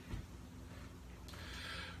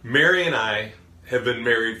Mary and I have been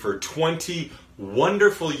married for 20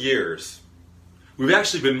 wonderful years. We've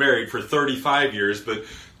actually been married for 35 years, but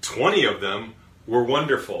 20 of them were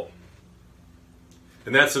wonderful.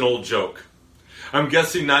 And that's an old joke. I'm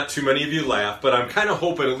guessing not too many of you laugh, but I'm kind of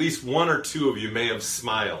hoping at least one or two of you may have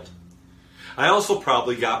smiled. I also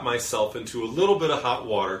probably got myself into a little bit of hot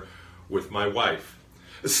water with my wife.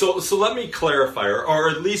 So let me clarify, or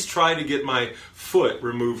at least try to get my foot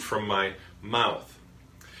removed from my mouth.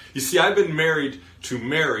 You see, I've been married to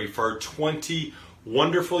Mary for 20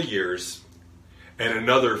 wonderful years and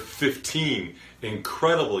another 15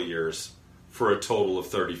 incredible years for a total of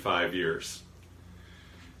 35 years.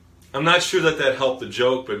 I'm not sure that helped the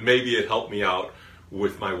joke, but maybe it helped me out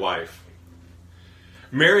with my wife.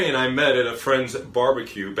 Mary and I met at a friend's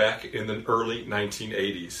barbecue back in the early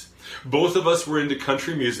 1980s. Both of us were into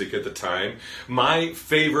country music at the time. My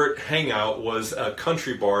favorite hangout was a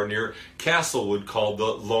country bar near Castlewood called the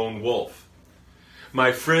Lone Wolf.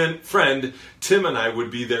 My friend Tim and I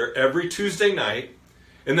would be there every Tuesday night,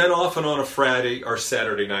 and then often on a Friday or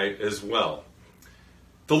Saturday night as well.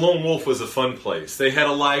 The Lone Wolf was a fun place. They had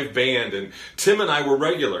a live band, and Tim and I were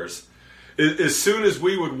regulars. As soon as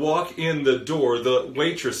we would walk in the door, the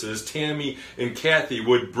waitresses, Tammy and Kathy,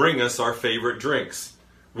 would bring us our favorite drinks.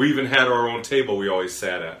 We even had our own table we always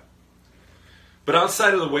sat at. But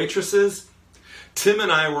outside of the waitresses, Tim and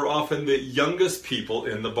I were often the youngest people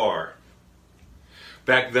in the bar.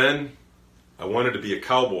 Back then, I wanted to be a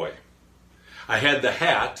cowboy. I had the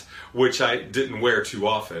hat, which I didn't wear too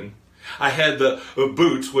often. I had the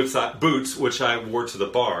boots, which I wore to the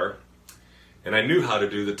bar. And I knew how to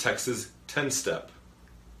do the Texas 10-step.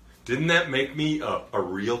 Didn't that make me a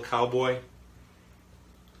real cowboy?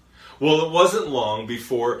 Well, it wasn't long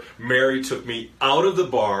before Mary took me out of the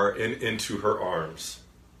bar and into her arms.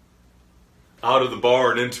 Out of the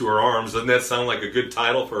bar and into her arms. Doesn't that sound like a good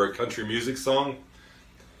title for a country music song?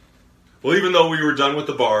 Well, even though we were done with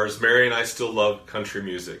the bars, Mary and I still loved country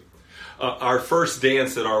music. Our first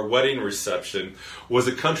dance at our wedding reception was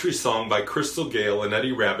a country song by Crystal Gayle and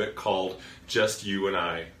Eddie Rabbitt called Just You and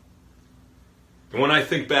I. And when I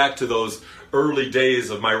think back to those early days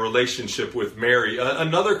of my relationship with Mary,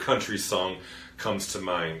 another country song comes to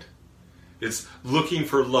mind. It's Looking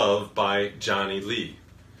for Love by Johnny Lee.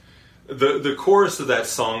 The chorus of that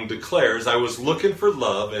song declares, I was looking for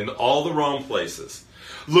love in all the wrong places,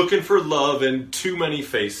 looking for love in too many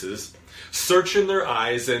faces, searching their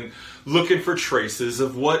eyes and looking for traces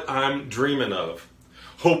of what I'm dreaming of,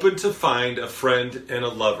 hoping to find a friend and a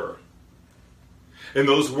lover. And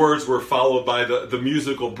those words were followed by the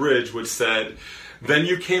musical bridge which said, then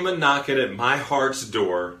you came a knocking at my heart's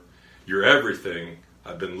door. You're everything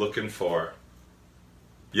I've been looking for.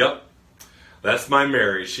 Yep, that's my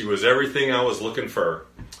Mary. She was everything I was looking for.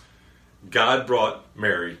 God brought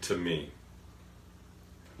Mary to me.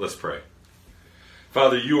 Let's pray.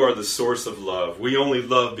 Father, you are the source of love. We only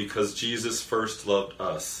love because Jesus first loved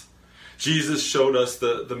us. Jesus showed us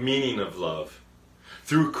the meaning of love.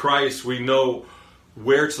 Through Christ, we know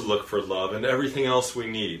where to look for love and everything else we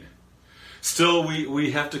need. Still,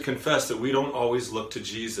 we have to confess that we don't always look to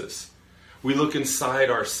Jesus. We look inside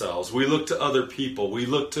ourselves. We look to other people. We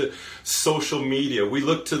look to social media. We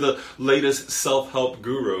look to the latest self-help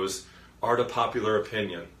gurus or to popular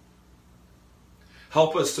opinion.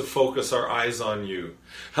 Help us to focus our eyes on you.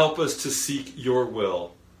 Help us to seek your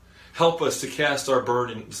will. Help us to cast our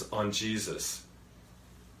burdens on Jesus.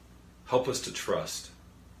 Help us to trust.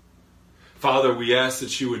 Father, we ask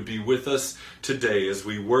that you would be with us today as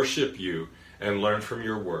we worship you and learn from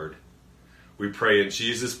your word. We pray in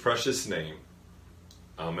Jesus' precious name.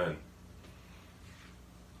 Amen.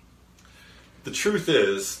 The truth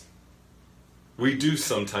is, we do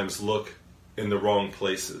sometimes look in the wrong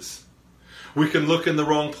places. We can look in the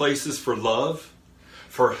wrong places for love,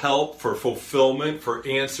 for help, for fulfillment, for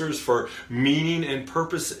answers, for meaning and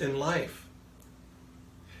purpose in life.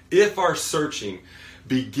 If our searching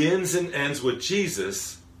begins and ends with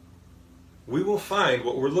Jesus, we will find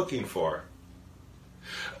what we're looking for.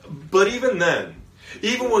 But even then,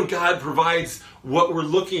 even when God provides what we're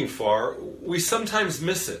looking for, we sometimes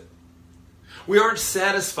miss it. We aren't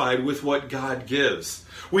satisfied with what God gives.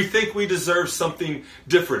 We think we deserve something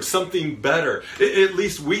different, something better. At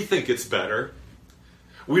least we think it's better.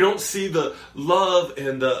 We don't see the love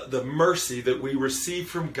and the mercy that we receive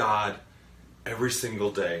from God every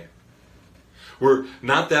single day. We're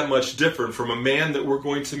not that much different from a man that we're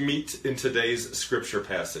going to meet in today's scripture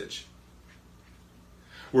passage.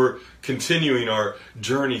 We're continuing our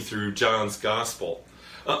journey through John's Gospel.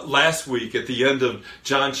 Last week, at the end of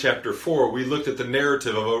John chapter 4, we looked at the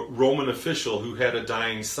narrative of a Roman official who had a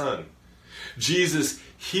dying son. Jesus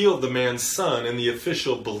healed the man's son, and the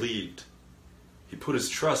official believed. He put his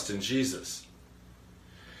trust in Jesus.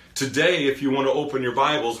 Today, if you want to open your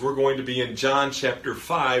Bibles, we're going to be in John chapter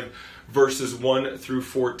 5, verses 1 through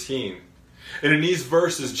 14. And in these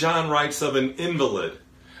verses, John writes of an invalid.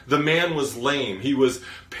 The man was lame. He was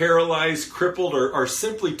paralyzed, crippled, or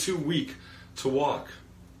simply too weak to walk.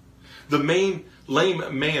 The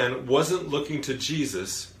lame man wasn't looking to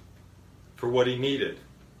Jesus for what he needed.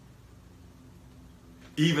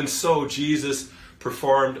 Even so, Jesus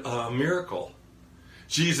performed a miracle.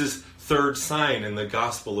 Jesus' third sign in the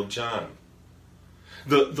Gospel of John.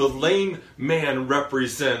 The lame man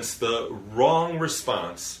represents the wrong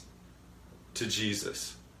response to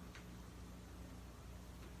Jesus.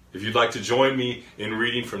 If you'd like to join me in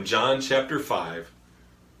reading from John chapter 5,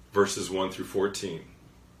 verses 1 through 14.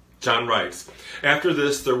 John writes, "After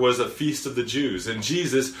this there was a feast of the Jews, and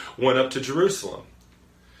Jesus went up to Jerusalem.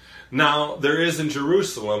 Now there is in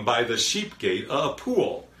Jerusalem by the sheep gate a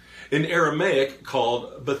pool, in Aramaic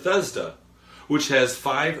called Bethesda, which has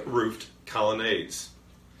 5 roofed colonnades.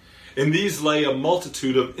 In these lay a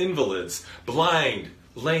multitude of invalids, blind,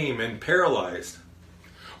 lame, and paralyzed.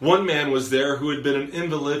 One man was there who had been an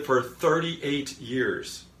invalid for 38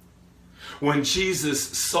 years. When Jesus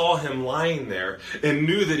saw him lying there and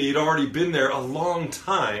knew that he had already been there a long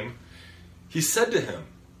time, he said to him,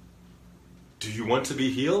 'Do you want to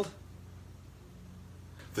be healed?'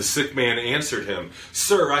 The sick man answered him,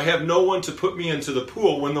 'Sir, I have no one to put me into the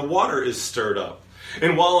pool when the water is stirred up.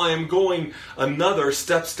 And while I am going, another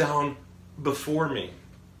steps down before me.'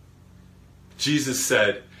 Jesus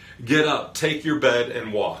said, 'Get up, take your bed,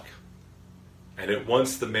 and walk.' And at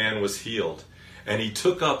once the man was healed, and he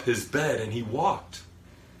took up his bed and he walked.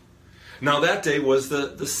 Now that day was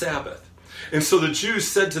the Sabbath. And so the Jews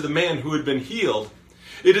said to the man who had been healed,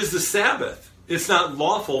 'It is the Sabbath. It's not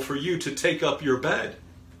lawful for you to take up your bed.'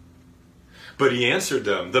 But he answered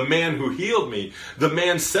them, 'The man who healed me, the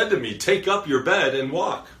man said to me, take up your bed and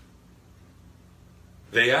walk.'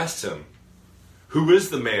 They asked him, 'Who is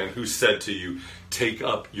the man who said to you, take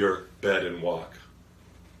up your bed and walk?'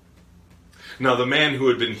 Now the man who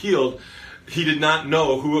had been healed, he did not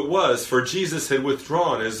know who it was, for Jesus had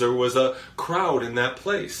withdrawn as there was a crowd in that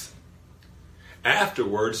place.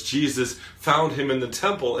 Afterwards, Jesus found him in the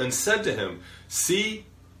temple and said to him, 'See,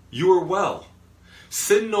 you are well.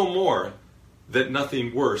 Sin no more, that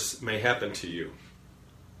nothing worse may happen to you.'"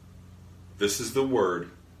 This is the word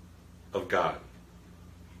of God.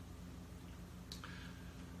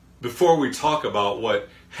 Before we talk about what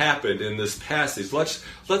happened in this passage,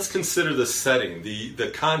 let's consider the setting,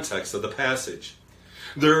 the context of the passage.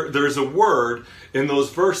 There's a word in those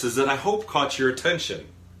verses that I hope caught your attention.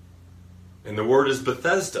 And the word is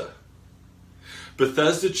Bethesda.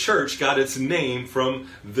 Bethesda Church got its name from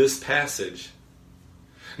this passage.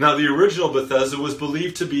 Now, the original Bethesda was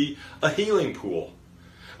believed to be a healing pool.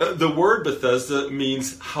 The word Bethesda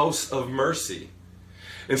means house of mercy.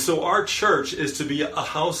 And so our church is to be a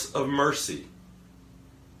house of mercy.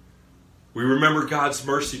 We remember God's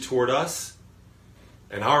mercy toward us,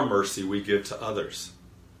 and our mercy we give to others.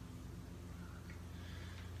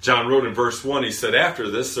 John wrote in verse 1, he said, "After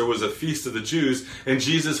this there was a feast of the Jews, and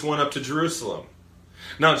Jesus went up to Jerusalem."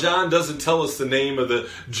 Now, John doesn't tell us the name of the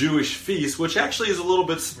Jewish feast, which actually is a little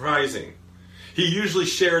bit surprising. He usually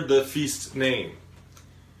shared the feast name.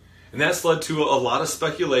 And that's led to a lot of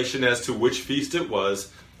speculation as to which feast it was,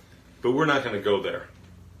 but we're not going to go there.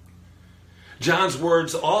 John's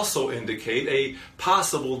words also indicate a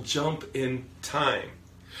possible jump in time.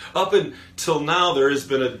 Up until now, there has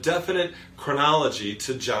been a definite chronology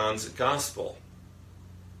to John's gospel.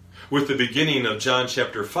 With the beginning of John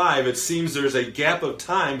chapter 5, it seems there's a gap of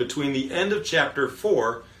time between the end of chapter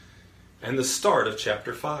 4 and the start of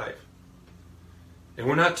chapter 5. And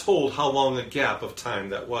we're not told how long a gap of time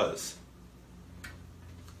that was.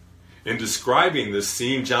 In describing this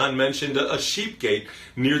scene, John mentioned a sheep gate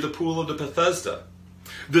near the pool of the Bethesda.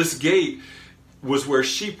 This gate was where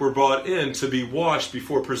sheep were brought in to be washed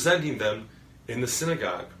before presenting them in the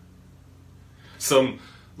synagogue. Some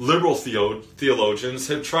liberal theologians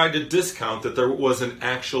have tried to discount that there was an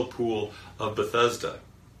actual pool of Bethesda.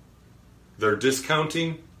 Their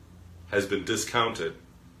discounting has been discounted.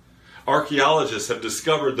 Archaeologists have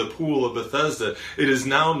discovered the pool of Bethesda. It is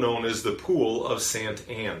now known as the Pool of St.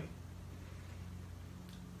 Anne.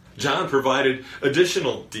 John provided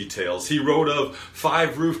additional details. He wrote of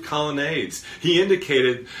 5 roof colonnades. He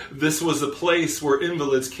indicated this was a place where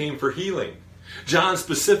invalids came for healing. John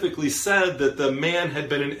specifically said that the man had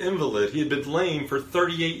been an invalid. He had been lame for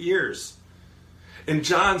 38 years. And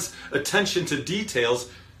John's attention to details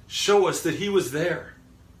show us that he was there.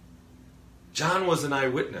 John was an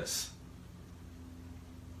eyewitness.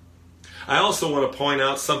 I also want to point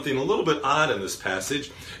out something a little bit odd in this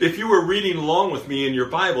passage. If you were reading along with me in your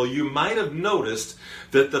Bible, you might have noticed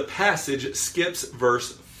that the passage skips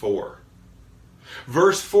verse 4.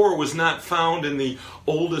 Verse 4 was not found in the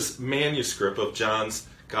oldest manuscript of John's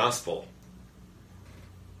Gospel.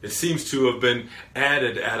 It seems to have been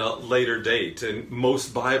added at a later date, and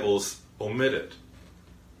most Bibles omit it.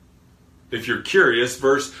 If you're curious,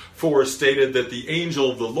 verse 4 stated that the angel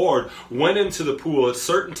of the Lord went into the pool at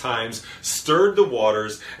certain times, stirred the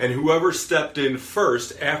waters, and whoever stepped in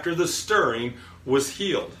first after the stirring was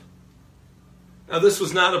healed. Now, this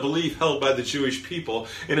was not a belief held by the Jewish people,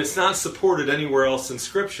 and it's not supported anywhere else in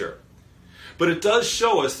Scripture. But it does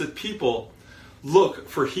show us that people look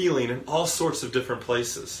for healing in all sorts of different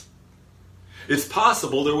places. It's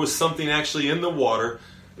possible there was something actually in the water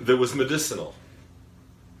that was medicinal.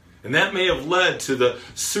 And that may have led to the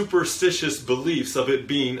superstitious beliefs of it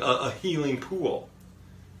being a healing pool.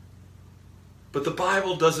 But the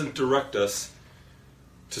Bible doesn't direct us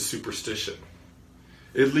to superstition.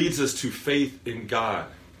 It leads us to faith in God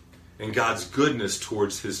and God's goodness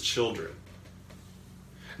towards His children.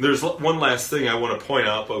 And there's one last thing I want to point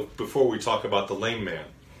out before we talk about the lame man.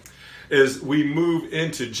 As we move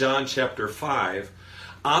into John chapter 5,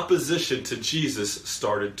 opposition to Jesus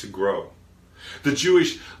started to grow. The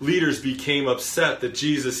Jewish leaders became upset that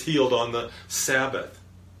Jesus healed on the Sabbath.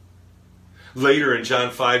 Later in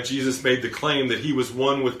John 5, Jesus made the claim that He was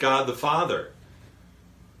one with God the Father.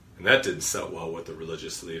 And that didn't set well with the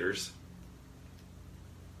religious leaders.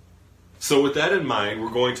 So with that in mind,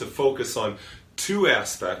 we're going to focus on two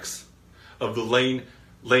aspects of the lame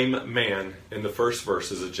man in the first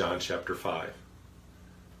verses of John chapter 5.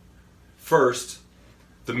 First,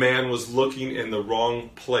 the man was looking in the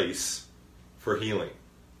wrong place for healing.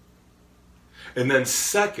 And then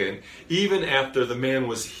second, even after the man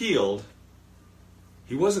was healed,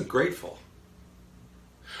 he wasn't grateful.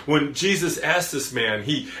 When Jesus asked this man,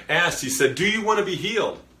 he said, "Do you want to be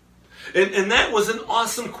healed?" And that was an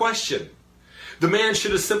awesome question. The man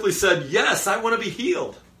should have simply said, "Yes, I want to be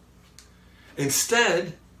healed."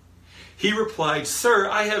 Instead, he replied, "Sir,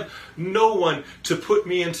 I have no one to put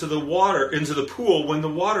me into the pool when the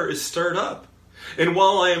water is stirred up. And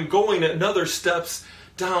while I am going, another steps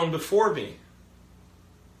down before me."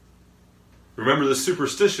 Remember, the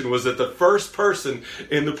superstition was that the first person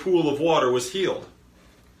in the pool of water was healed.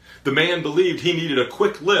 The man believed he needed a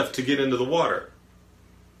quick lift to get into the water.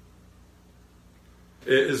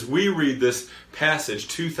 As we read this passage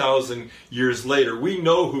 2,000 years later, we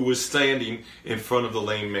know who was standing in front of the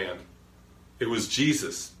lame man. It was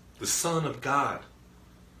Jesus, the Son of God.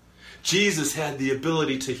 Jesus had the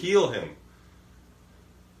ability to heal him.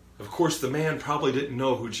 Of course, the man probably didn't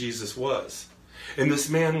know who Jesus was. And this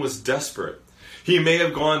man was desperate. He may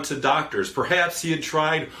have gone to doctors. Perhaps he had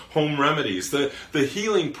tried home remedies. The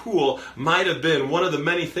healing pool might have been one of the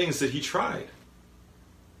many things that he tried.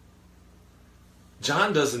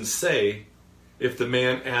 John doesn't say if the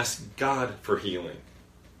man asked God for healing.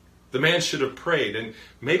 The man should have prayed, and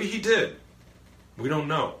maybe he did. We don't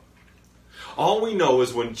know. All we know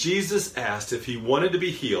is when Jesus asked if he wanted to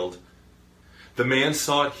be healed, the man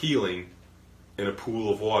sought healing in a pool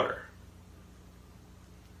of water.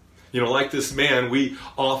 You know, like this man, we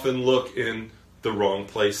often look in the wrong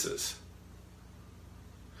places.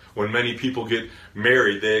 When many people get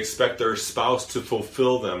married, they expect their spouse to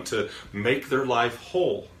fulfill them, to make their life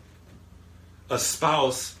whole. A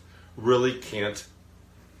spouse really can't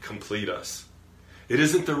complete us. It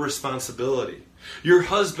isn't their responsibility. Your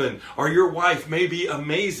husband or your wife may be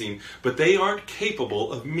amazing, but they aren't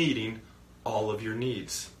capable of meeting all of your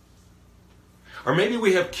needs. Or maybe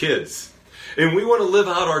we have kids, and we want to live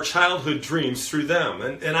out our childhood dreams through them.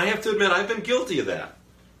 And I have to admit, I've been guilty of that.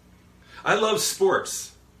 I love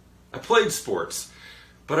sports. I played sports,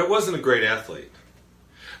 but I wasn't a great athlete.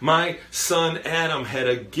 My son Adam had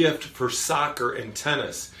a gift for soccer and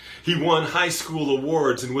tennis. He won high school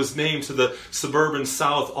awards and was named to the Suburban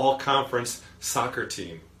South All-Conference soccer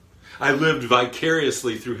team. I lived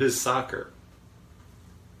vicariously through his soccer.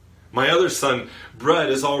 My other son, Brett,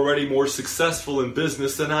 is already more successful in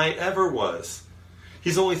business than I ever was.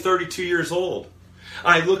 He's only 32 years old.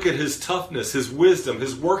 I look at his toughness, his wisdom,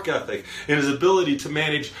 his work ethic, and his ability to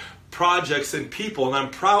manage projects and people, and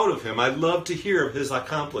I'm proud of him. I love to hear of his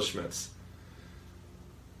accomplishments.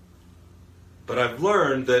 But I've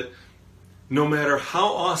learned that no matter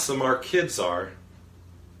how awesome our kids are,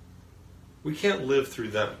 we can't live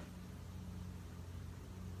through them.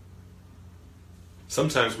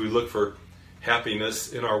 Sometimes we look for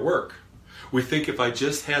happiness in our work. We think if I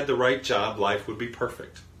just had the right job, life would be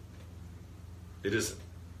perfect. It isn't.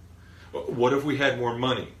 What if we had more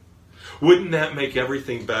money? Wouldn't that make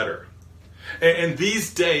everything better? And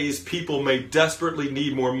these days, people may desperately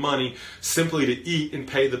need more money simply to eat and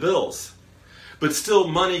pay the bills. But still,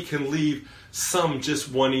 money can leave some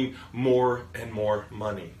just wanting more and more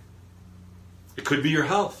money. It could be your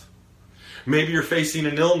health. Maybe you're facing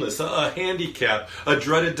an illness, a handicap, a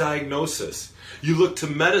dreaded diagnosis. You look to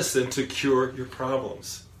medicine to cure your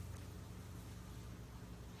problems.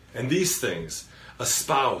 And these things, a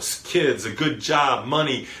spouse, kids, a good job,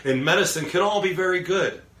 money, and medicine can all be very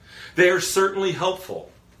good. They are certainly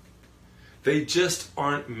helpful. They just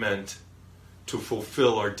aren't meant to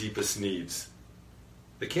fulfill our deepest needs.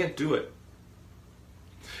 They can't do it.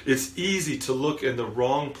 It's easy to look in the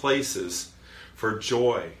wrong places for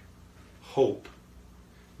joy, hope,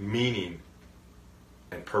 meaning,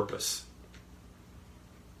 and purpose.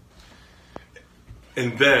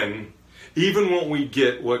 And then, even when we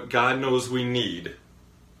get what God knows we need,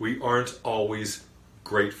 we aren't always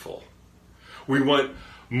grateful. We want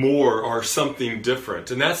more or something different.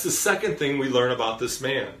 And that's the second thing we learn about this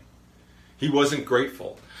man. He wasn't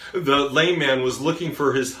grateful. The lame man was looking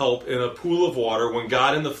for his help in a pool of water when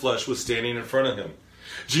God in the flesh was standing in front of him.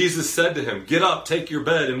 Jesus said to him, "Get up, take your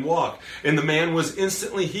bed, and walk." And the man was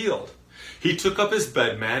instantly healed. He took up his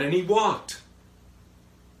bed mat and he walked.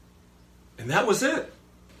 And that was it.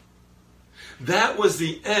 That was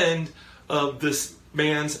the end of this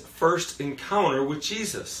man's first encounter with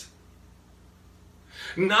Jesus.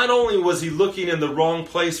 Not only was he looking in the wrong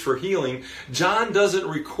place for healing, John doesn't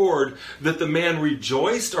record that the man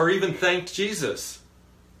rejoiced or even thanked Jesus.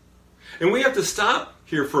 And we have to stop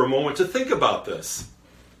here for a moment to think about this.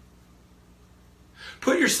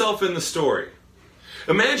 Put yourself in the story.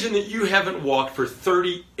 Imagine that you haven't walked for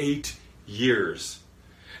 38 years.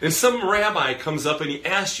 And some rabbi comes up and he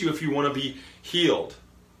asks you if you want to be healed.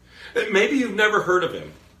 Maybe you've never heard of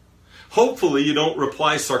him. Hopefully you don't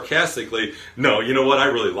reply sarcastically, "No, you know what, I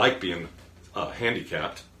really like being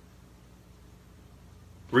handicapped."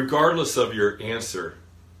 Regardless of your answer,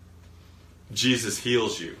 Jesus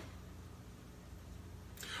heals you.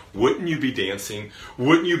 Wouldn't you be dancing?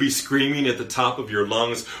 Wouldn't you be screaming at the top of your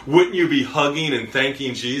lungs? Wouldn't you be hugging and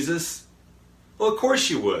thanking Jesus? Well, of course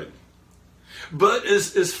you would. But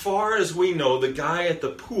as far as we know, the guy at the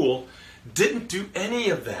pool didn't do any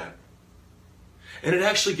of that. And it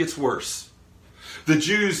actually gets worse. The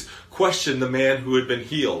Jews questioned the man who had been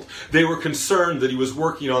healed. They were concerned that he was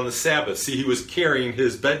working on the Sabbath. See, he was carrying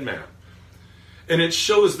his bed mat. And it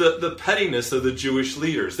shows the pettiness of the Jewish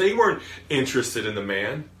leaders. They weren't interested in the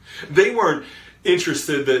man. They weren't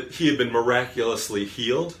interested that he had been miraculously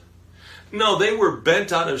healed. No, they were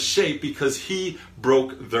bent out of shape because he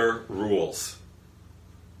broke their rules.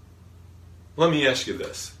 Let me ask you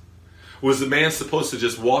this. Was the man supposed to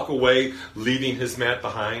just walk away, leaving his mat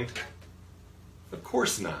behind? Of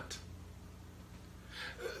course not.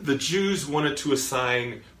 The Jews wanted to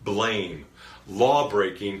assign blame,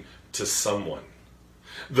 law-breaking, to someone.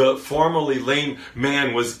 The formerly lame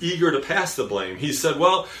man was eager to pass the blame. He said,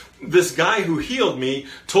 "Well, this guy who healed me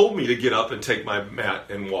told me to get up and take my mat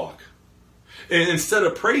and walk." And instead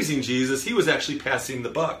of praising Jesus, he was actually passing the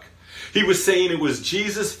buck. He was saying it was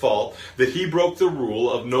Jesus' fault that he broke the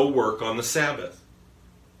rule of no work on the Sabbath.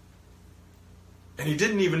 And he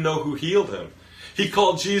didn't even know who healed him. He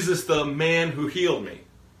called Jesus the man who healed me.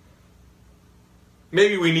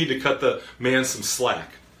 Maybe we need to cut the man some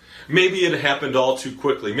slack. Maybe it happened all too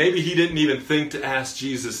quickly. Maybe he didn't even think to ask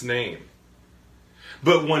Jesus' name.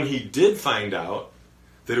 But when he did find out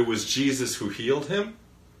that it was Jesus who healed him,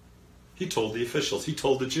 he told the officials, he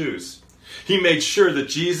told the Jews. He made sure that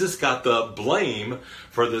Jesus got the blame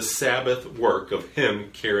for the Sabbath work of him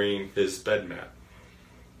carrying his bed mat.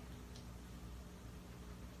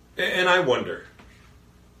 And I wonder,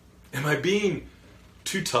 am I being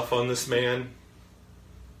too tough on this man?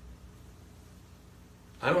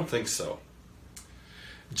 I don't think so.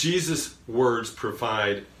 Jesus' words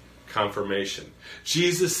provide confirmation.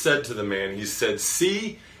 Jesus said to the man, he said,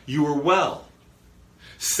 "See, you are well.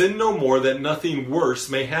 Sin no more, that nothing worse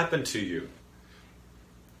may happen to you."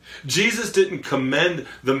 Jesus didn't commend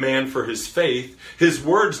the man for his faith. His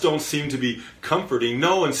words don't seem to be comforting.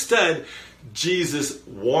 No, instead, Jesus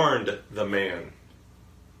warned the man.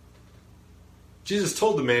 Jesus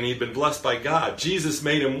told the man he'd been blessed by God. Jesus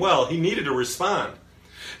made him well. He needed to respond.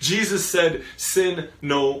 Jesus said, "Sin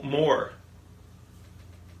no more."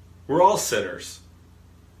 We're all sinners.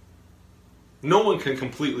 No one can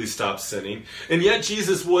completely stop sinning. And yet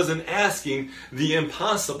Jesus wasn't asking the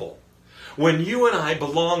impossible. When you and I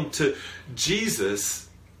belong to Jesus,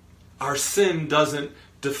 our sin doesn't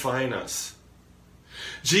define us.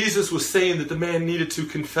 Jesus was saying that the man needed to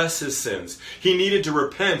confess his sins. He needed to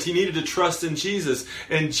repent. He needed to trust in Jesus.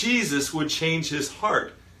 And Jesus would change his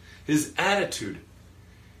heart, his attitude,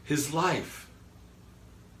 his life.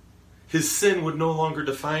 His sin would no longer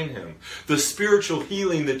define him. The spiritual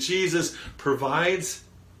healing that Jesus provides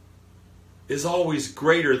is always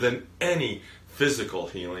greater than any physical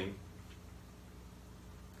healing.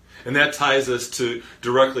 And that ties us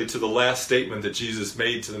directly to the last statement that Jesus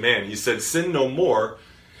made to the man. He said, "Sin no more."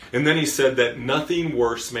 And then he said that nothing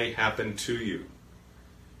worse may happen to you.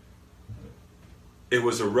 It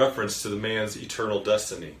was a reference to the man's eternal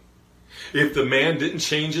destiny. If the man didn't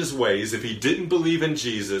change his ways, if he didn't believe in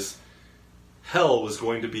Jesus, hell was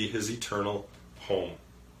going to be his eternal home.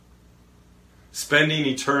 Spending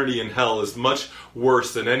eternity in hell is much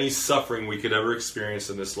worse than any suffering we could ever experience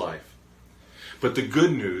in this life. But the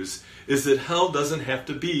good news is that hell doesn't have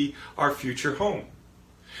to be our future home.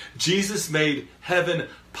 Jesus made heaven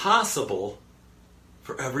possible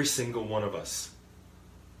for every single one of us.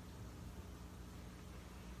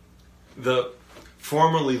 The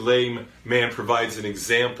formerly lame man provides an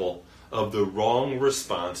example of the wrong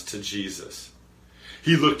response to Jesus.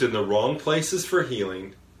 He looked in the wrong places for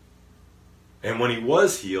healing, and when he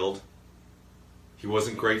was healed, he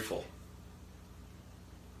wasn't grateful.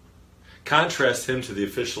 Contrast him to the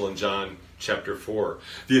official in John chapter 4.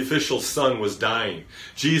 The official's son was dying.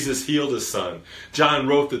 Jesus healed his son. John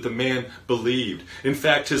wrote that the man believed. In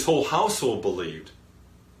fact, his whole household believed.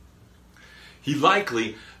 He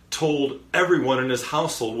likely told everyone in his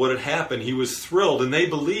household what had happened. He was thrilled, and they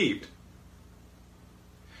believed.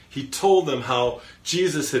 He told them how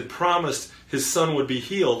Jesus had promised his son would be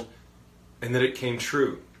healed, and that it came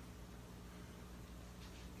true.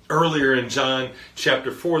 Earlier in John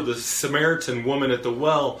chapter 4, the Samaritan woman at the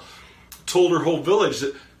well told her whole village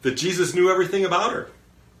that Jesus knew everything about her.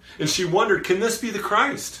 And she wondered, can this be the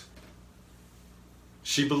Christ?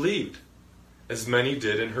 She believed, as many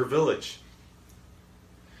did in her village.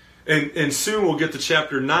 And soon we'll get to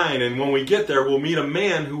chapter 9, and when we get there, we'll meet a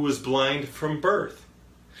man who was blind from birth.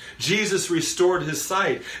 Jesus restored his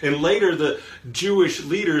sight, and later the Jewish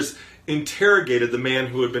leaders interrogated the man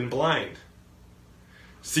who had been blind.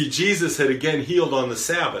 See, Jesus had again healed on the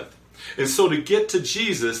Sabbath. And so to get to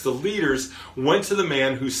Jesus, the leaders went to the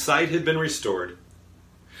man whose sight had been restored.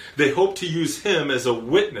 They hoped to use him as a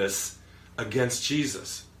witness against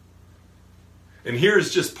Jesus. And here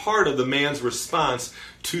is just part of the man's response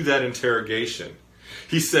to that interrogation.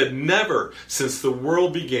 He said, "Never since the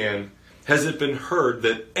world began has it been heard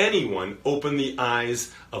that anyone opened the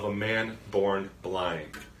eyes of a man born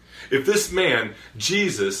blind." If this man,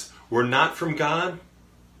 Jesus, were not from God,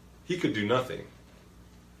 he could do nothing.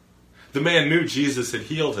 The man knew Jesus had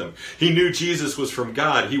healed him. He knew Jesus was from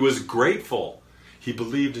God. He was grateful. He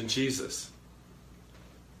believed in Jesus.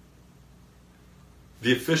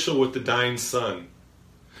 The official with the dying son,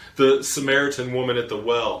 the Samaritan woman at the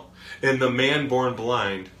well, and the man born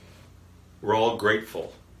blind were all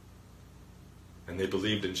grateful. And they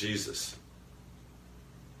believed in Jesus.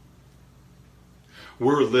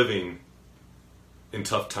 We're living in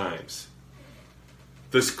tough times.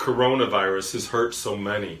 This coronavirus has hurt so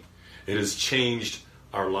many. It has changed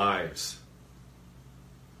our lives.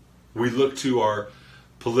 We look to our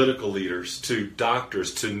political leaders, to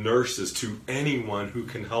doctors, to nurses, to anyone who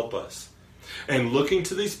can help us. And looking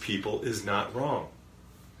to these people is not wrong.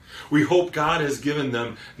 We hope God has given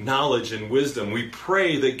them knowledge and wisdom. We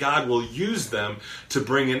pray that God will use them to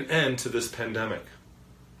bring an end to this pandemic.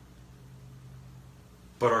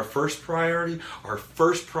 But our first priority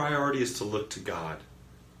is to look to God.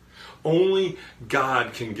 Only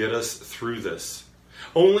God can get us through this.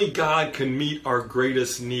 Only God can meet our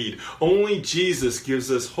greatest need. Only Jesus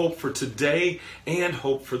gives us hope for today and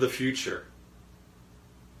hope for the future.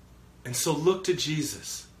 And so look to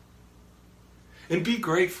Jesus. And be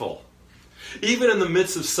grateful. Even in the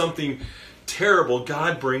midst of something terrible,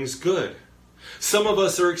 God brings good. Some of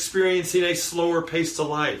us are experiencing a slower pace to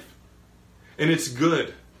life. And it's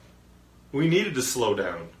good. We needed to slow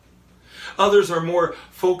down. Others are more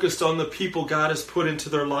focused on the people God has put into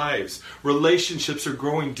their lives. Relationships are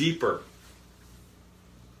growing deeper.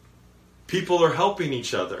 People are helping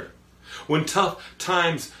each other. When tough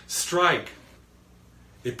times strike,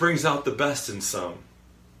 it brings out the best in some.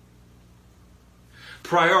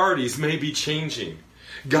 Priorities may be changing.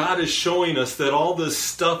 God is showing us that all this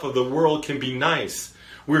stuff of the world can be nice.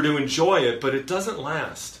 We're to enjoy it, but it doesn't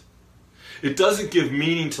last. It doesn't give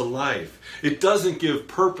meaning to life. It doesn't give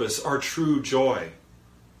purpose or true joy.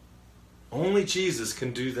 Only Jesus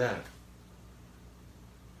can do that.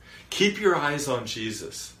 Keep your eyes on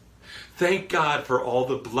Jesus. Thank God for all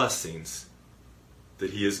the blessings that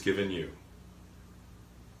He has given you.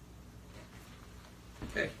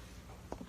 Okay.